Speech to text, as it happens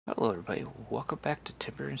Hello everybody, welcome back to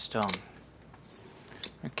Timber and Stone.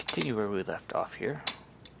 We'll continue where we left off here.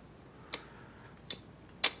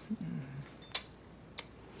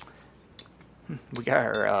 We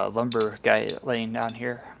got our lumber guy laying down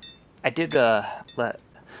here. I did let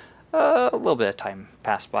a little bit of time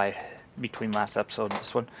pass by between last episode and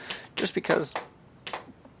this one, just because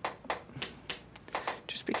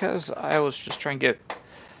I was just trying to get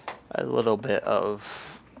a little bit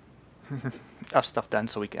of stuff done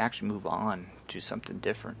so we can actually move on to something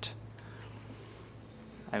different.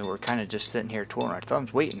 I mean, we're kind of just sitting here twiddling our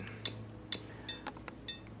thumbs waiting.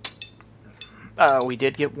 We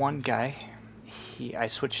did get one guy. I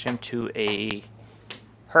switched him to a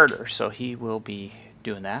herder, so he will be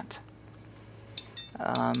doing that.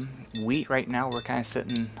 Wheat right now we're kind of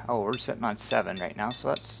sitting. Oh, we're sitting on 7 right now, so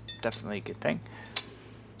that's definitely a good thing.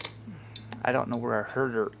 I don't know where our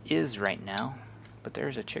herder is right now, but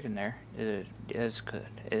there's a chicken there. It is good.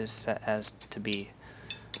 It is set as to be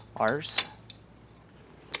ours.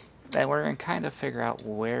 Then we're gonna kind of figure out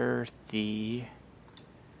where the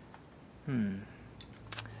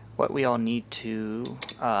what we all need to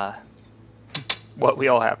what we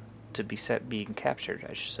all have to be set being captured,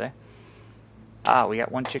 I should say. Ah, we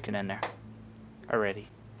got one chicken in there already.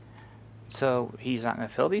 So he's not gonna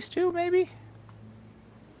fill these two, maybe?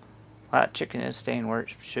 Well, that chicken is staying where it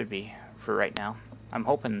should be for right now. I'm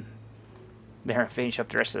hoping they're gonna finish up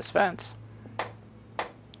the rest of this fence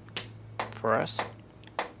for us.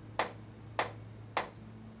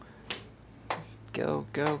 Go,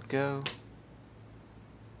 go, go.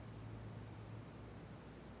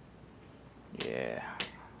 Yeah.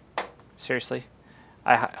 Seriously?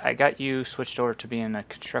 I got you switched over to being a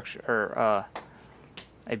construction or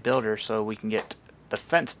a builder so we can get the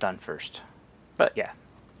fence done first. But yeah.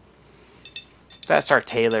 That's our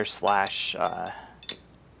tailor slash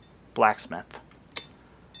blacksmith.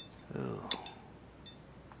 Ooh.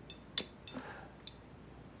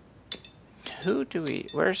 Who do we...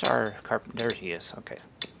 Where's our carpenter? There he is. Okay.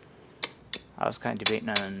 I was kind of debating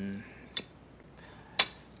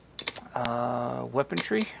on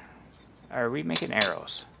weaponry. Are we making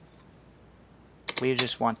arrows? We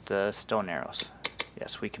just want the stone arrows.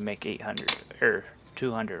 Yes, we can make 800 or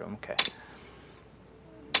 200 of them. Okay.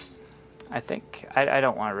 I think I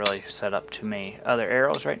don't want to really set up too many other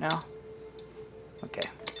arrows right now. Okay.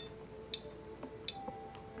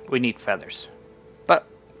 We need feathers, but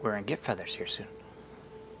we're gonna get feathers here soon,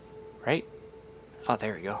 right? Oh,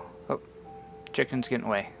 there we go. Oh, chicken's getting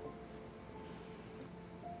away.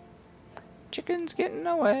 Chicken's getting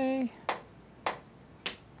away.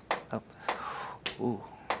 Oh, ooh.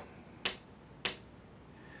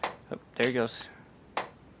 Oh, there he goes.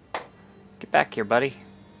 Get back here, buddy.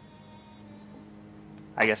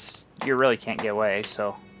 I guess you really can't get away,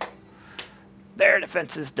 so there, the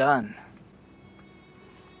fence is done.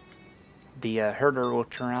 The herder will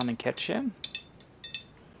turn around and catch him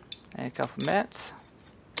in a couple minutes.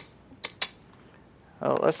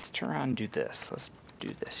 Oh, let's turn around and do this. Let's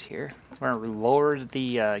do this here. We're going to lower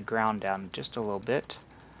the ground down just a little bit.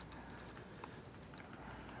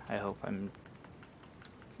 I hope I'm...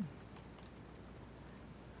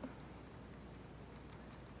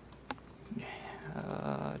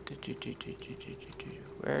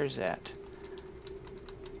 Where is that?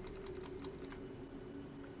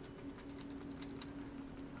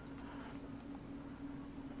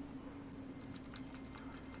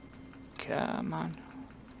 Come on.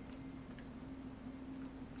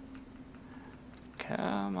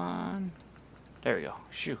 Come on. There we go.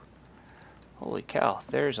 Shoo. Holy cow.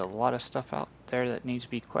 There's a lot of stuff out there that needs to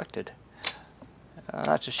be collected.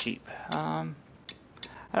 That's a sheep.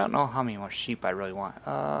 I don't know how many more sheep I really want.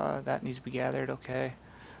 That needs to be gathered. Okay.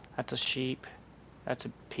 That's a sheep. That's a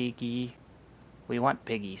piggy. We want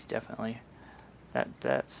piggies, definitely.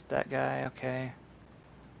 That's that guy. Okay.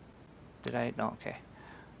 Did I? No. Okay.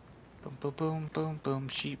 Boom, boom, boom, boom, boom.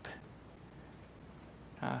 Sheep.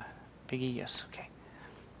 Piggy. Yes. Okay.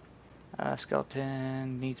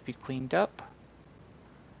 Skeleton needs to be cleaned up.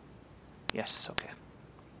 Yes. Okay.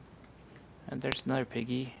 And there's another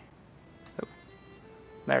piggy. Oh.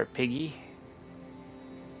 Another piggy.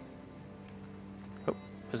 Oh,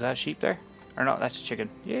 was that a sheep there? Or no, that's a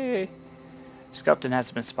chicken. Yay! Skeleton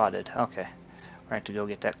has been spotted. Okay. We're going to go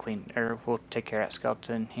get that clean, or we'll take care of that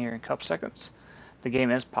skeleton here in a couple seconds. The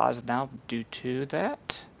game is paused now due to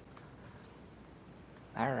that.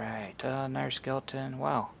 Alright, another skeleton.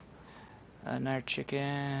 Wow. Another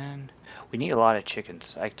chicken. We need a lot of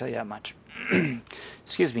chickens, I can tell you that much.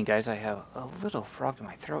 Excuse me, guys, I have a little frog in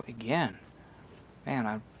my throat again. Man,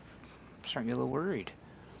 I'm starting to get a little worried.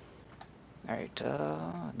 Alright,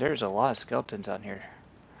 there's a lot of skeletons on here.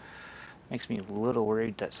 Makes me a little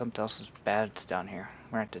worried that something else is bad down here.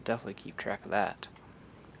 We're going to have to definitely keep track of that.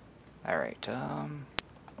 Alright,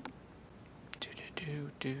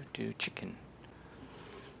 chicken.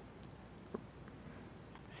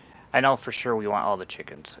 I know for sure we want all the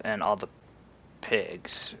chickens and all the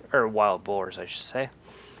pigs, or wild boars I should say,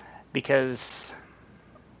 because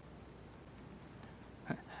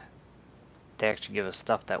they actually give us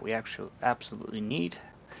stuff that we actually absolutely need.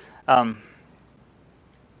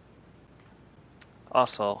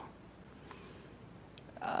 Also,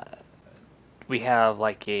 we have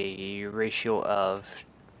like a ratio of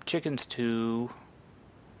chickens to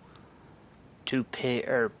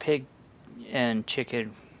pig and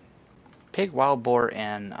chicken, pig, wild boar,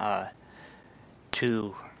 and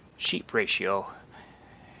to sheep ratio,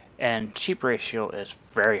 and sheep ratio is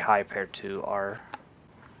very high compared to our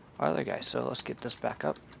other guys. So let's get this back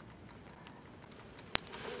up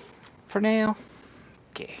for now.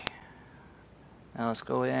 Okay, now let's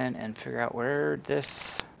go in and figure out where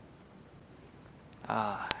this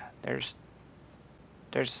there's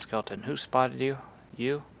a skeleton. Who spotted you?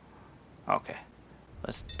 You? Okay,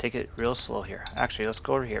 let's take it real slow here. Actually, let's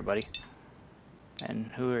go over here, buddy.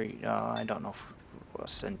 And who are you? I don't know if we'll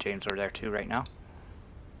send James over there too right now.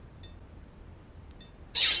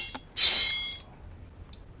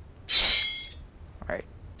 Alright,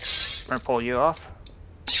 we're gonna pull you off.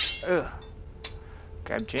 Ugh.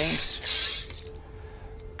 Grab James.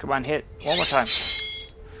 Come on, hit one more time.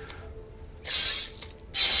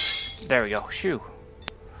 There we go. Shoo.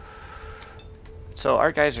 So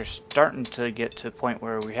our guys are starting to get to a point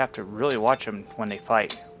where we have to really watch them when they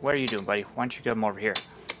fight. What are you doing, buddy? Why don't you come over here?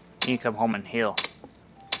 You can come home and heal.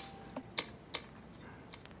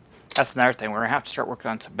 That's another thing. We're going to have to start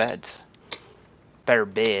working on some beds. Better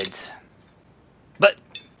beds. But,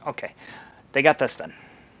 okay. They got this done.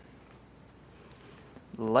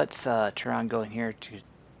 Let's try on going here to...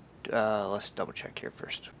 let's double check here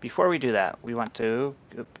first. Before we do that, we want to...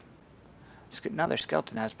 Another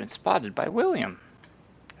skeleton has been spotted by William.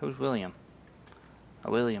 Who's William?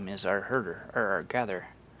 William is our herder, or our gatherer.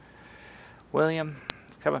 William,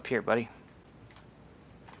 come up here, buddy.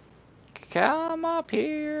 Come up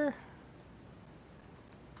here.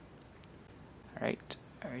 Alright,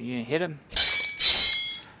 are you gonna hit him?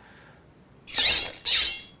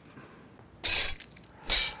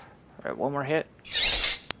 Alright, one more hit.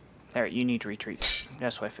 Alright, you need to retreat.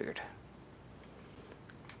 That's what I figured.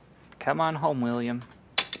 Come on home, William.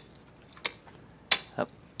 Oh,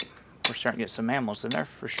 we're starting to get some mammals in there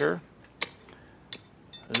for sure.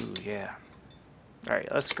 Ooh, yeah.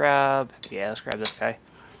 Alright, let's grab this guy.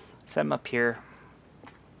 Set him up here.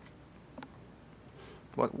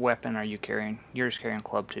 What weapon are you carrying? You're just carrying a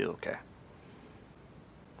club too, okay.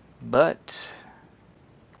 But...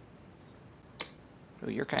 ooh,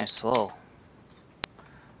 you're kind of slow.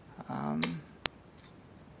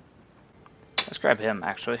 Let's grab him,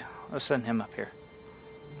 actually. Let's send him up here.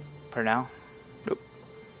 For now. Nope.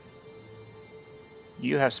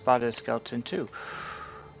 You have spotted a skeleton too.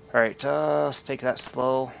 Alright, let's take that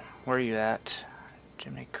slow. Where are you at?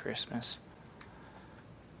 Jiminy Christmas.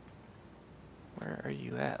 Where are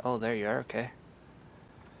you at? Oh, there you are, okay.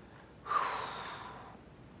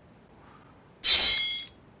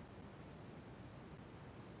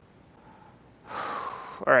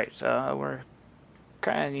 Alright, we're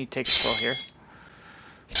kind of need to take it slow here.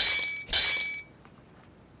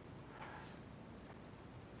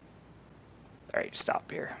 Alright, stop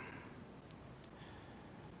here.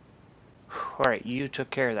 Alright, you took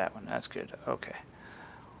care of that one. That's good. Okay.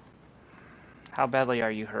 How badly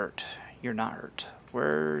are you hurt? You're not hurt.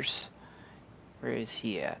 Where is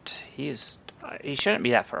he at? He shouldn't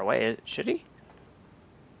be that far away, should he?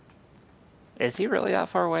 Is he really that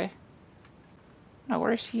far away? No,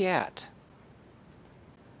 where is he at?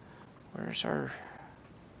 Where's our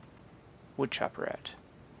woodchopper at?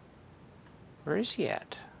 Where is he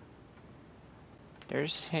at?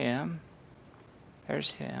 There's him.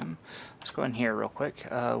 There's him. Let's go in here real quick.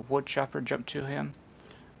 Woodchopper, jump to him.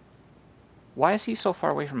 Why is he so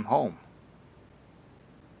far away from home?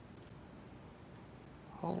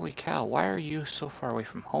 Holy cow, why are you so far away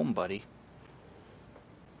from home, buddy?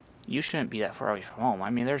 You shouldn't be that far away from home.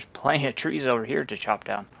 I mean, there's plenty of trees over here to chop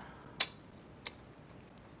down.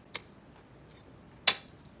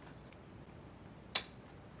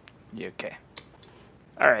 Okay.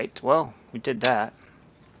 Alright, well, we did that.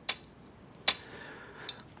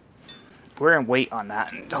 We're going to wait on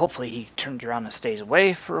that, and hopefully he turns around and stays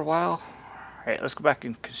away for a while. Alright, let's go back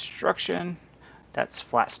in construction. That's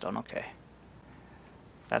flatstone, okay.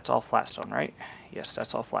 That's all flatstone, right? Yes,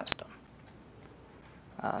 that's all flatstone.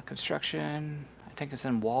 Construction, I think it's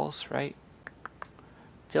in walls, right?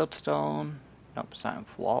 Fieldstone. Nope, it's not in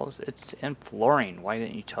walls. It's in flooring. Why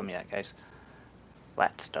didn't you tell me that, guys?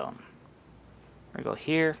 Flatstone. We're gonna go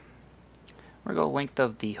here. We're gonna go length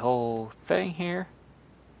of the whole thing here.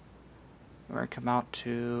 We're gonna come out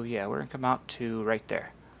to, yeah, we're gonna come out to right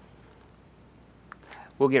there.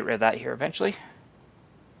 We'll get rid of that here eventually.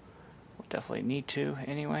 We'll definitely need to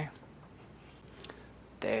anyway.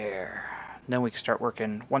 There. Then we can start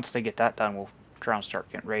working. Once they get that done, we'll try and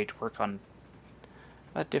start getting ready to work on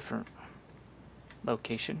a different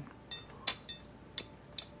location.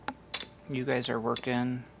 You guys are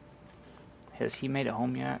working. Has he made it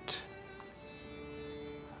home yet?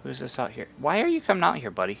 Who's this out here? Why are you coming out here,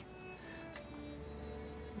 buddy?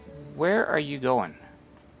 Where are you going?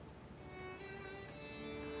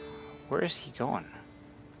 Where is he going?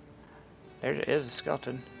 There is a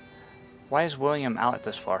skeleton. Why is William out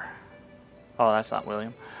this far? Oh, that's not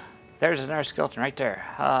William. There's another skeleton right there.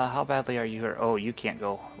 How badly are you hurt? Oh, you can't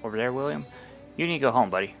go over there, William. You need to go home,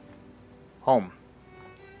 buddy. Home.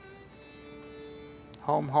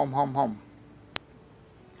 Home, home, home, home.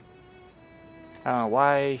 I don't know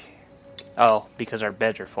why. Oh, because our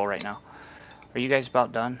beds are full right now. Are you guys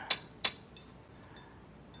about done?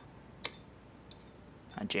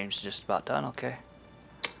 James is just about done, okay.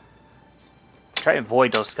 Try to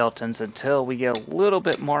avoid those skeletons until we get a little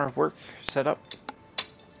bit more work set up.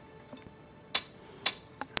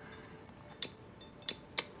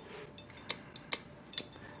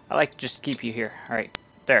 I like to just keep you here. Alright,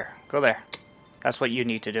 there, go there. That's what you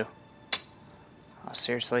need to do. Oh,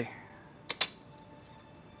 seriously?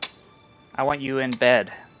 I want you in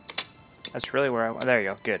bed. That's really where I want. There you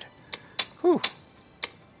go, good. Whew.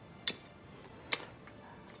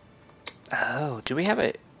 Oh, do we have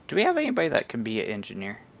anybody that can be an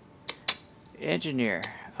engineer? Engineer.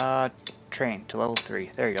 Train to level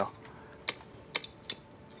 3. There you go.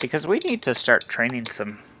 Because we need to start training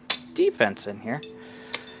some defense in here.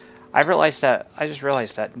 I just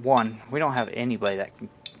realized that one, we don't have anybody that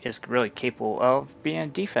is really capable of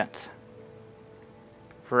being defense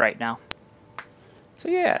for right now. So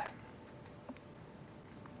yeah.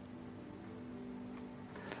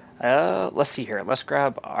 Let's see here. Let's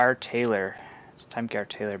grab our tailor. It's time to get our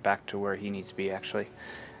tailor back to where he needs to be, actually.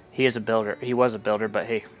 He is a builder. He was a builder, but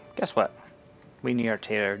hey, guess what? We need our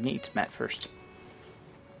tailor needs met first.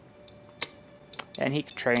 And he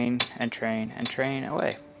can train and train and train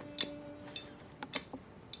away.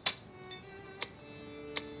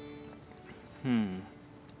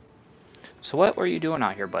 So what were you doing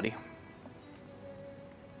out here, buddy?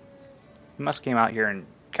 You must came out here and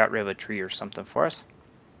got rid of a tree or something for us.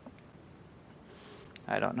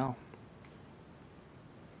 I don't know.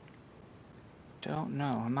 Don't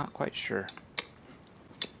know. I'm not quite sure.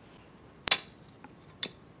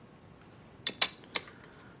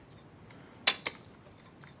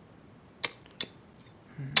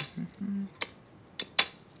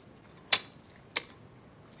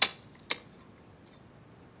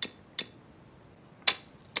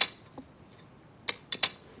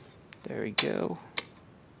 There we go.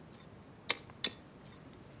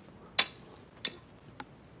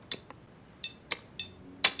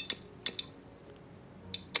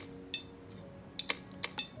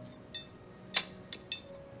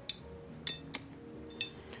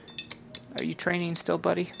 Are you training still,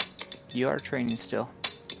 buddy? You are training still.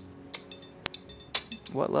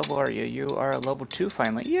 What level are you? You are at level 2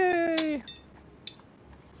 finally. Yay!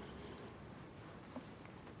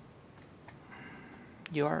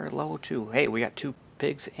 You are level 2. Hey, we got 2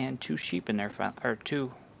 pigs and 2 sheep in there. Or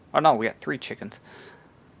 2. Oh no, we got 3 chickens.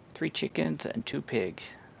 3 chickens and 2 pigs.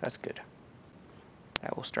 That's good.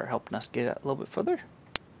 That will start helping us get a little bit further.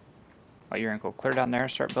 Oh, you're gonna go clear down there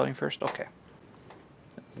and start building first? Okay.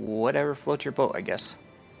 Whatever floats your boat, I guess.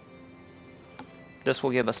 This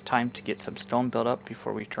will give us time to get some stone built up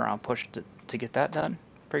before we turn around and push to get that done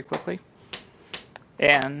pretty quickly.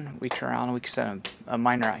 And we turn around and we can send a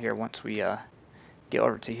miner out here once we get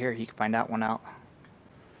over to here. He can find that one out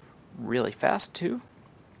really fast too.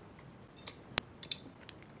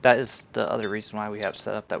 That is the other reason why we have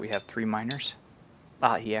set up that we have 3 miners.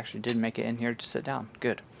 Ah, he actually did make it in here to sit down.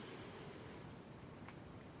 Good.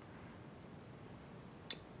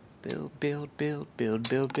 Build, build, build, build,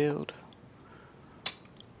 build, build.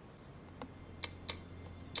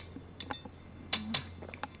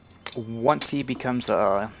 Once he becomes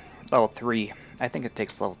level 3, I think it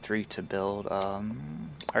takes level 3 to build,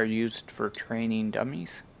 are used for training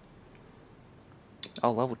dummies.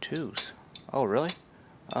 Oh, level 2s. Oh, really?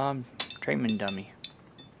 Training dummy.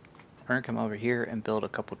 We're gonna come over here and build a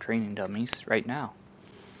couple training dummies right now.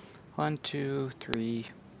 1, 2, 3.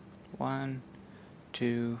 1,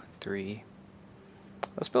 2, 3.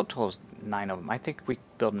 Let's build till 9 of them. I think we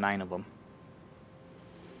build 9 of them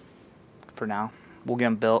for now. We'll get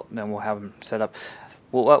them built, then we'll have them set up.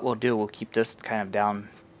 Well, what we'll do, we'll keep this kind of down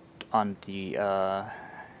on the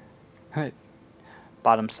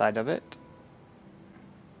bottom side of it.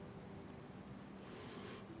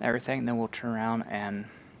 Everything, then we'll turn around and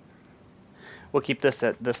we'll keep this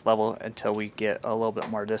at this level until we get a little bit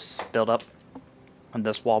more of this build up, and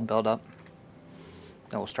this wall build up.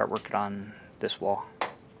 Then we'll start working on this wall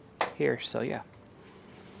here. So yeah.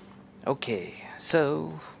 Okay,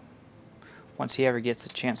 so once he ever gets a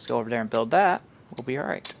chance to go over there and build that, we'll be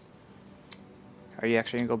alright. Are you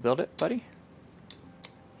actually gonna go build it, buddy?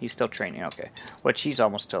 He's still training, okay. Which he's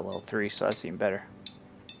almost to level 3, so that's even better.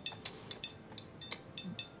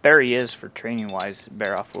 There he is for training wise,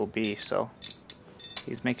 Bear Off will be, so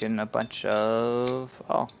he's making a bunch of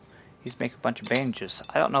he's making a bunch of bandages.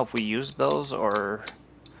 I don't know if we use those or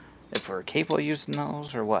if we're capable of using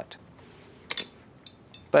those or what.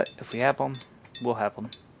 But if we have them, we'll have them.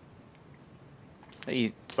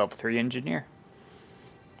 He's level 3 engineer.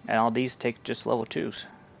 And all these take just level 2s.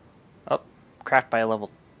 Oh, craft by a level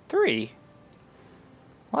 3?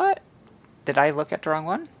 What? Did I look at the wrong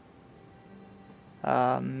one?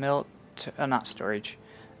 Not storage.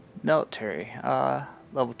 Military.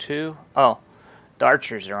 Level 2. Oh, the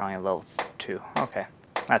archers are only level 2. Okay,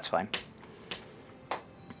 that's fine.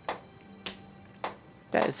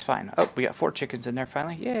 That is fine. Oh, we got 4 chickens in there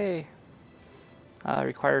finally. Yay!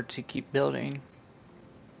 Required to keep building.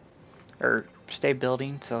 Or stay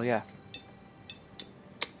building, so yeah.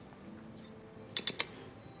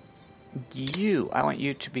 I want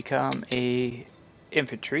you to become a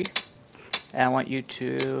infantry. And I want you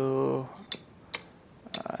to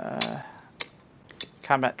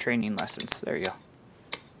combat training lessons. There you go.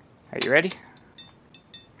 Are you ready?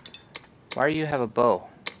 Why do you have a bow?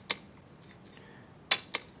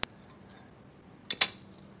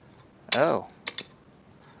 Oh.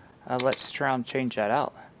 Let's try and change that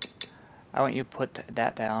out. I want you to put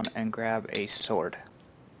that down and grab a sword.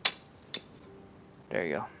 There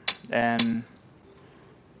you go. And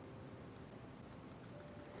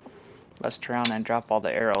let's turn around and drop all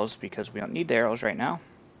the arrows because we don't need the arrows right now.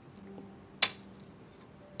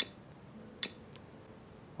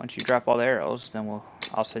 Once you drop all the arrows, then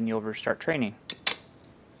I'll send you over to start training.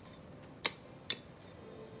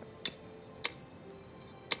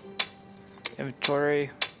 Inventory.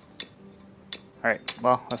 Alright,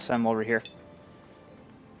 well, let's send them over here.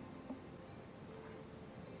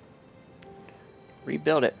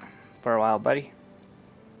 Rebuild it for a while, buddy.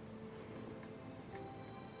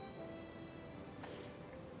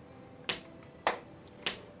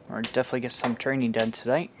 We're definitely get some training done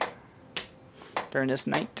tonight during this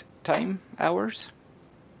night time hours.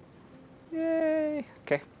 Yay!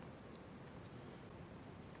 Okay.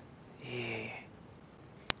 Yeah.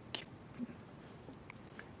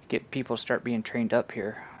 Get people start being trained up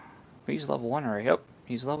here. He's level 1 already. Oh,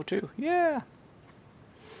 he's level 2. Yeah.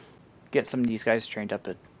 Get some of these guys trained up.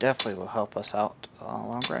 It definitely will help us out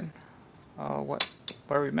long run. What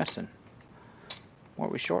are we missing? What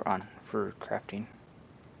are we short on for crafting?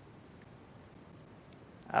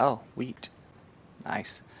 Oh, wheat.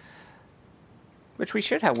 Nice. Which we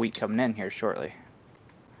should have wheat coming in here shortly.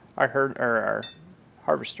 Our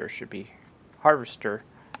harvester should be our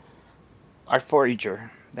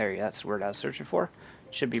forager. There, yeah, that's the word I was searching for.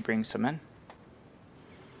 Should be bringing some in.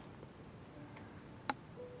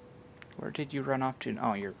 Where did you run off to?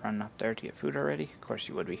 Oh, you're running up there to get food already? Of course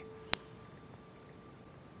you would be.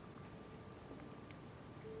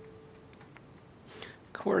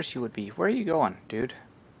 Of course you would be. Where are you going, dude?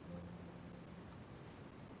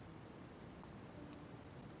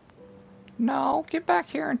 No, get back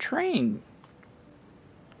here and train.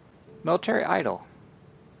 Military idle.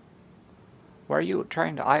 Why are you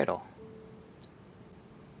trying to idle?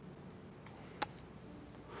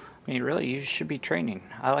 I mean, really, you should be training.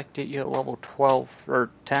 I like to get you at level 12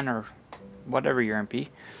 or 10 or whatever your MP.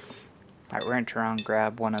 Alright, we're going to turn around and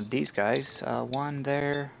grab one of these guys. One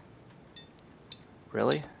there.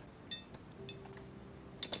 Really?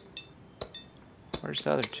 Where's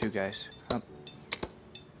the other 2 guys? Oh.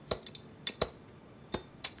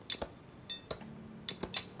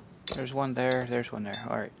 There's one there, there's one there.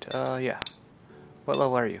 Alright, yeah. What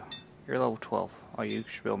level are you? You're level 12. Oh, you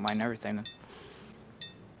should be able to mine everything then.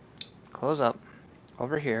 Close up.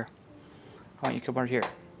 Over here. I want you to come over here.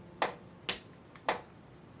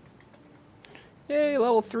 Yay,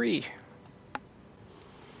 level 3.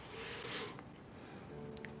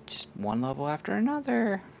 Just one level after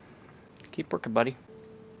another. Keep working, buddy.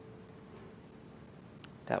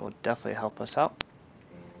 That will definitely help us out.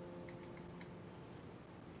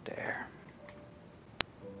 There.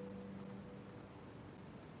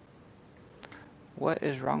 What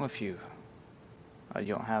is wrong with you?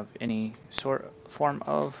 You don't have any form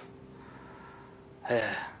of...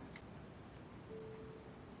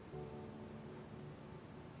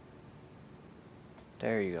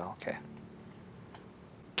 There you go, okay.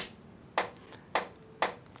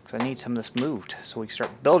 Because I need some of this moved so we can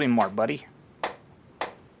start building more, buddy.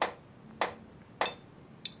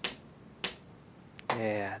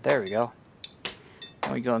 Yeah, there we go.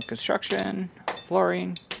 Then we go in construction,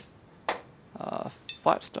 flooring,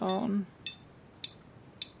 flat stone.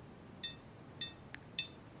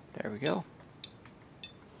 There we go.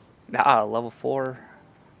 Level 4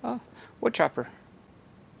 wood chopper.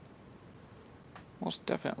 Most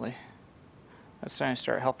definitely. That's starting to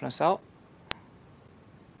start helping us out.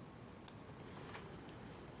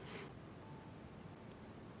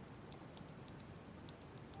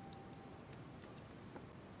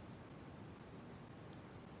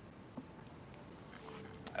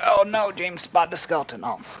 Oh no, James spotted the skeleton.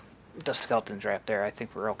 Oh, the skeleton's right up there. I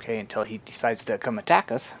think we're okay until he decides to come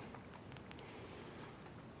attack us.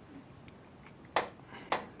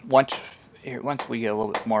 Once we get a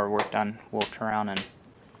little bit more work done, we'll turn around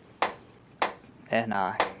and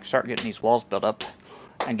start getting these walls built up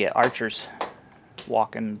and get archers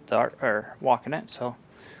walking it, so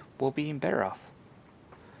we'll be even better off.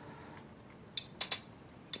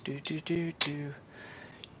 You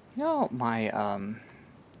know, my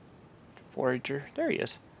forager, there he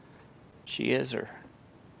is. She is, or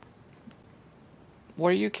what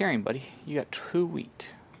are you carrying, buddy? You got 2 wheat.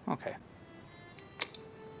 Okay.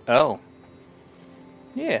 Oh.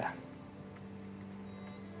 Yeah.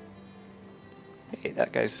 Hey,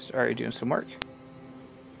 that guy's already doing some work.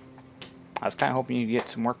 I was kind of hoping you'd get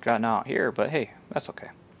some work done out here, but hey, that's okay.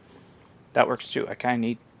 That works too. I kind of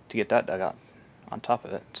need to get that dug out on top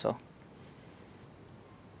of it, so.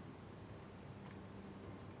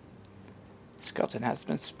 Skeleton has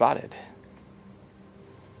been spotted.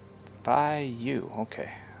 By you,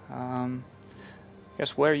 okay.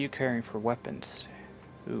 Guess what are you carrying for weapons?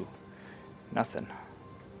 Ooh, nothing.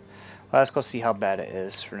 Well, let's go see how bad it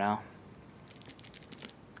is for now.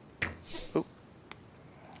 Oop.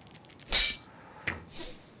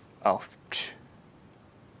 Oh.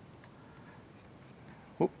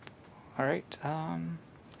 Oop. Alright, come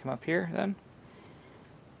up here then.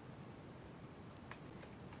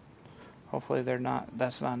 Hopefully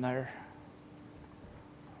that's not there.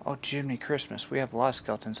 Oh, Jiminy Christmas, we have a lot of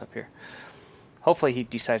skeletons up here. Hopefully he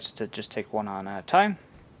decides to just take one on at a time.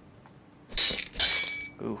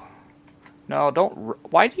 Ooh. No, don't.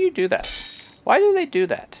 Why do you do that? Why do they do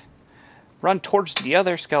that? Run towards the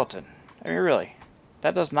other skeleton. I mean, really.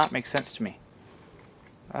 That does not make sense to me.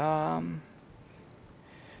 I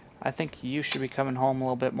think you should be coming home a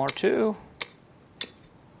little bit more too.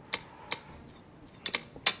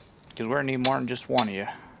 Because we're going to need more than just one of you.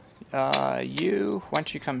 You, why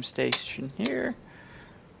don't you come station here?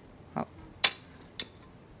 Oh.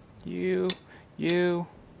 You.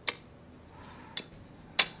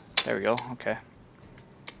 There we go, okay.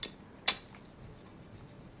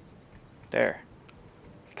 There.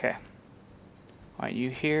 Okay. I want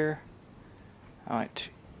you here. I want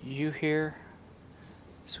you here.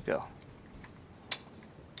 Let's go.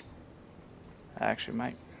 Actually,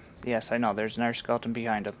 might. Yes, I know. There's another skeleton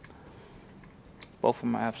behind him. Both of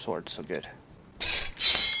them have swords, so good.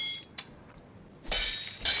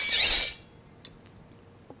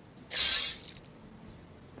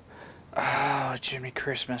 Oh, Jiminy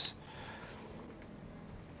Christmas.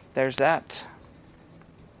 There's that.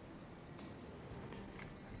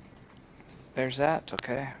 There's that,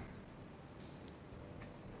 okay.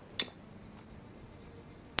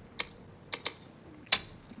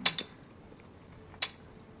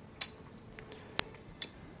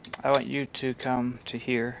 I want you to come to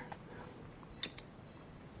here.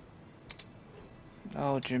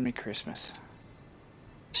 Oh, Jiminy Christmas.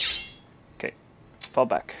 Okay, fall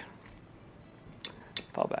back.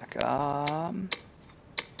 Fall back.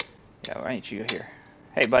 Yeah, why don't you go here?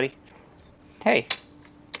 Hey, buddy. Hey.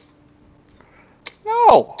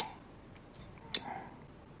 No!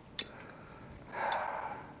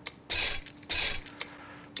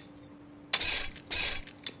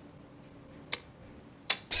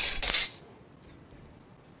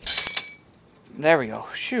 There we go.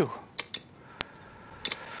 Shoo.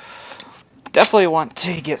 Definitely want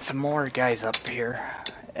to get some more guys up here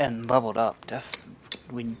and leveled up.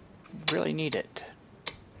 We really need it.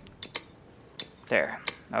 There.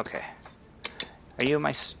 Okay. Are you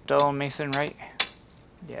my stonemason, right?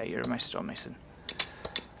 Yeah, you're my stonemason.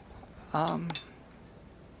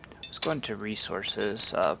 Let's go into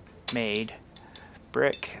resources, made,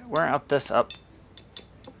 brick. We're gonna up this up.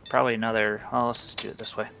 Probably another, oh, let's just do it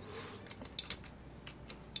this way.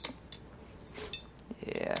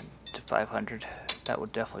 Yeah, to 500. That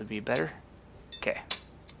would definitely be better. Okay.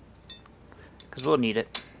 Because we'll need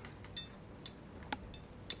it.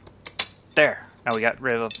 There. Now we got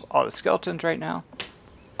rid of all the skeletons right now.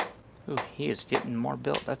 Ooh, he is getting more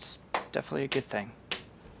built. That's definitely a good thing.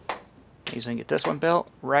 He's gonna get this one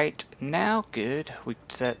built right now. Good. We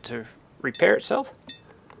set it to repair itself.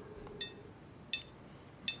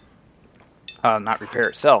 Not repair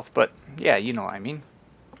itself, but yeah, you know what I mean.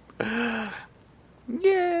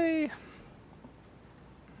 Yay!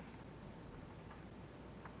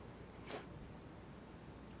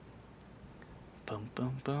 Boom,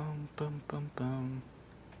 boom, boom, boom, boom, boom.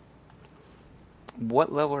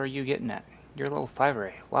 What level are you getting at? You're level 5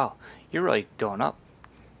 already. Wow, you're really going up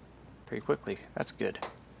pretty quickly. That's good.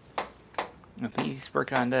 If he's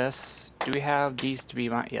working on this, do we have these to be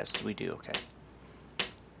mine? Yes, we do. Okay.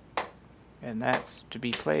 And that's to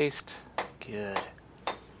be placed. Good.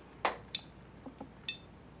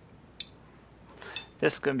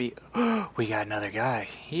 This is going to be... we got another guy.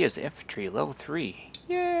 He is infantry, level 3.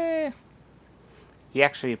 Yay! He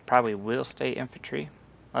actually probably will stay infantry.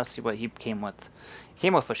 Let's see what he came with. He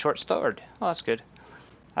came with a short sword. Oh, that's good.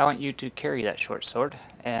 I want you to carry that short sword.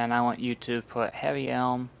 And I want you to put heavy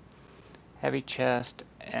elm, heavy chest,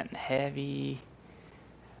 and heavy...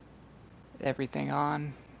 everything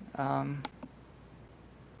on.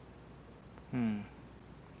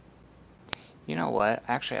 You know what?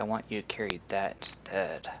 Actually, I want you to carry that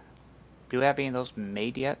instead. Do we have any of those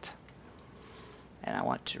made yet? And I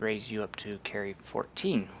want to raise you up to carry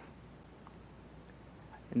 14.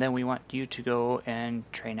 And then we want you to go and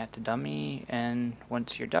train at the dummy. And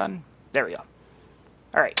once you're done, there we go.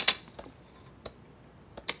 Alright.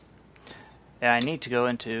 And I need to go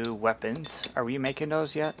into weapons. Are we making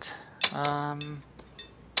those yet?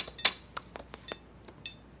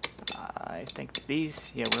 I think these,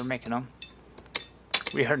 yeah, we're making them.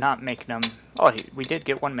 We are not making them. Oh, we did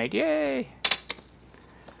get one made. Yay!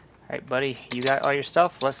 Alright, buddy, you got all your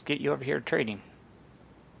stuff. Let's get you over here trading.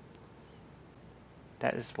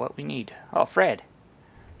 That is what we need. Oh, Fred.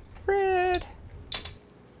 Fred!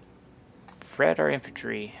 Fred, our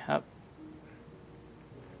infantry. Up.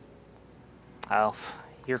 Oh,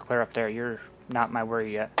 you're clear up there. You're not my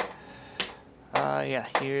worry yet. Yeah,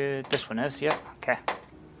 here, this one is. Yep, okay.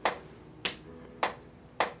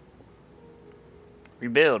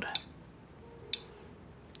 Rebuild.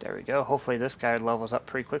 There we go. Hopefully this guy levels up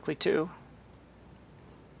pretty quickly too.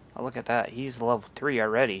 Oh, look at that. He's level 3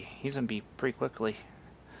 already. He's going to be pretty quickly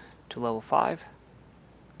to level 5,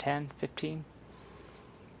 10, 15.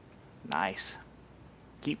 Nice.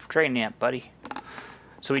 Keep training it, buddy.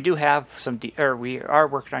 So we do have some, we are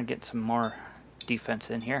working on getting some more defense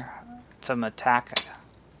in here. Some attack,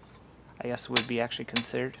 I guess would be actually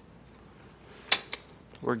considered.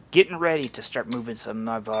 We're getting ready to start moving some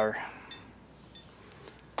of our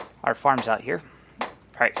farms out here.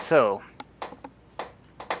 Alright, so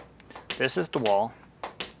this is the wall.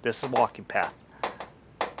 This is the walking path.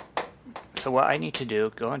 So what I need to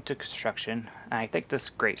do, go into construction, and I think this is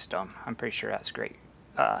great stone. I'm pretty sure that's great.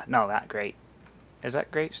 No, not great. Is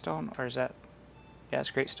that great stone, or is that... yeah,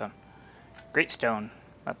 it's great stone. Great stone.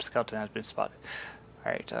 That skeleton has been spotted.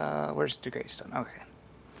 Alright, where's the great stone? Okay.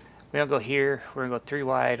 We're going to go here, we're going to go 3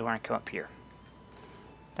 wide, we're going to come up here.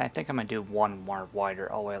 I think I'm going to do one more wider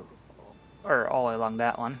all the way, or all the way along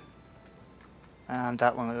that one.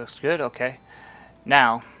 That one looks good, okay.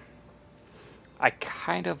 Now, I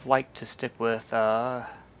kind of like to stick with, we want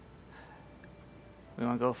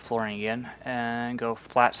to go flooring again, and go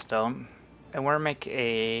flat stone. And we're going to make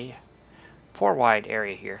a 4 wide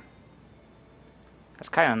area here. That's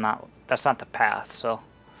kind of not, that's not the path, so.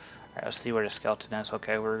 Alright, let's see where the skeleton is.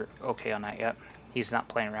 Okay, we're okay on that yet. He's not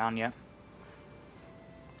playing around yet.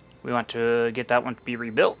 We want to get that one to be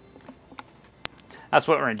rebuilt. That's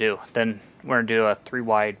what we're going to do. Then we're going to do a 3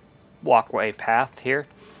 wide walkway path here.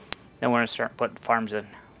 Then we're going to start putting farms in.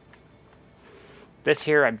 This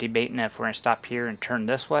here, I'm debating if we're going to stop here and turn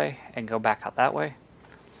this way and go back out that way.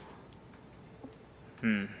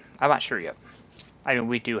 I'm not sure yet. I mean,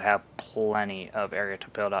 we do have plenty of area to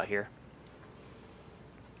build out here.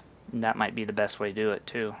 And that might be the best way to do it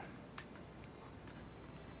too.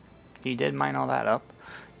 You did mine all that up.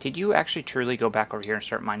 Did you actually truly go back over here and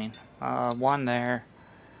start mining? One there.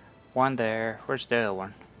 One there. Where's the other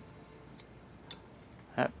one?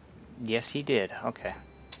 Yes, he did. Okay.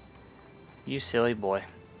 You silly boy.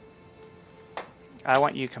 I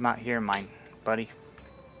want you to come out here and mine, buddy.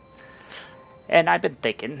 And I've been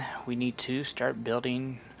thinking we need to start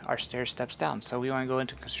building our stair steps down. So we want to go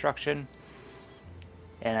into construction.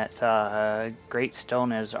 And it's great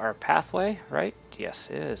stone as our pathway, right? Yes,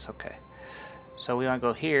 it is. Okay. So we want to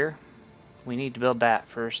go here. We need to build that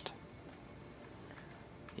first.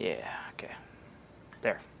 Yeah, okay.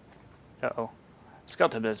 There. Uh-oh.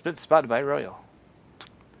 Skeleton has been spotted by Royal.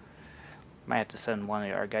 Might have to send one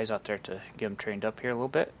of our guys out there to get him trained up here a little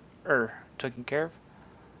bit. Or taken care of.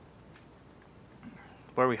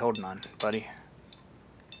 What are we holding on, buddy?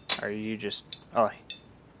 Are you just... Oh.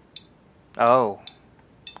 Oh.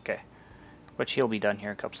 Okay. Which he'll be done here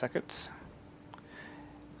in a couple seconds.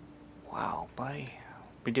 Wow, buddy.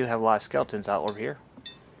 We do have a lot of skeletons out over here.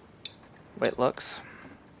 Way it looks.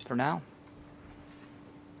 For now.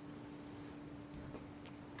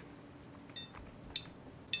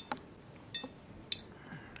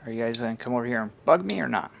 Are you guys gonna come over here and bug me or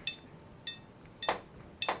not?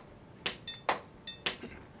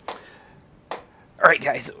 Alright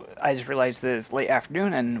guys, I just realized that it's late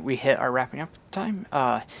afternoon and we hit our wrapping up time.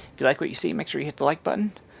 If you like what you see, make sure you hit the like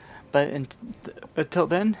button. But until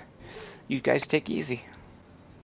then, you guys take it easy.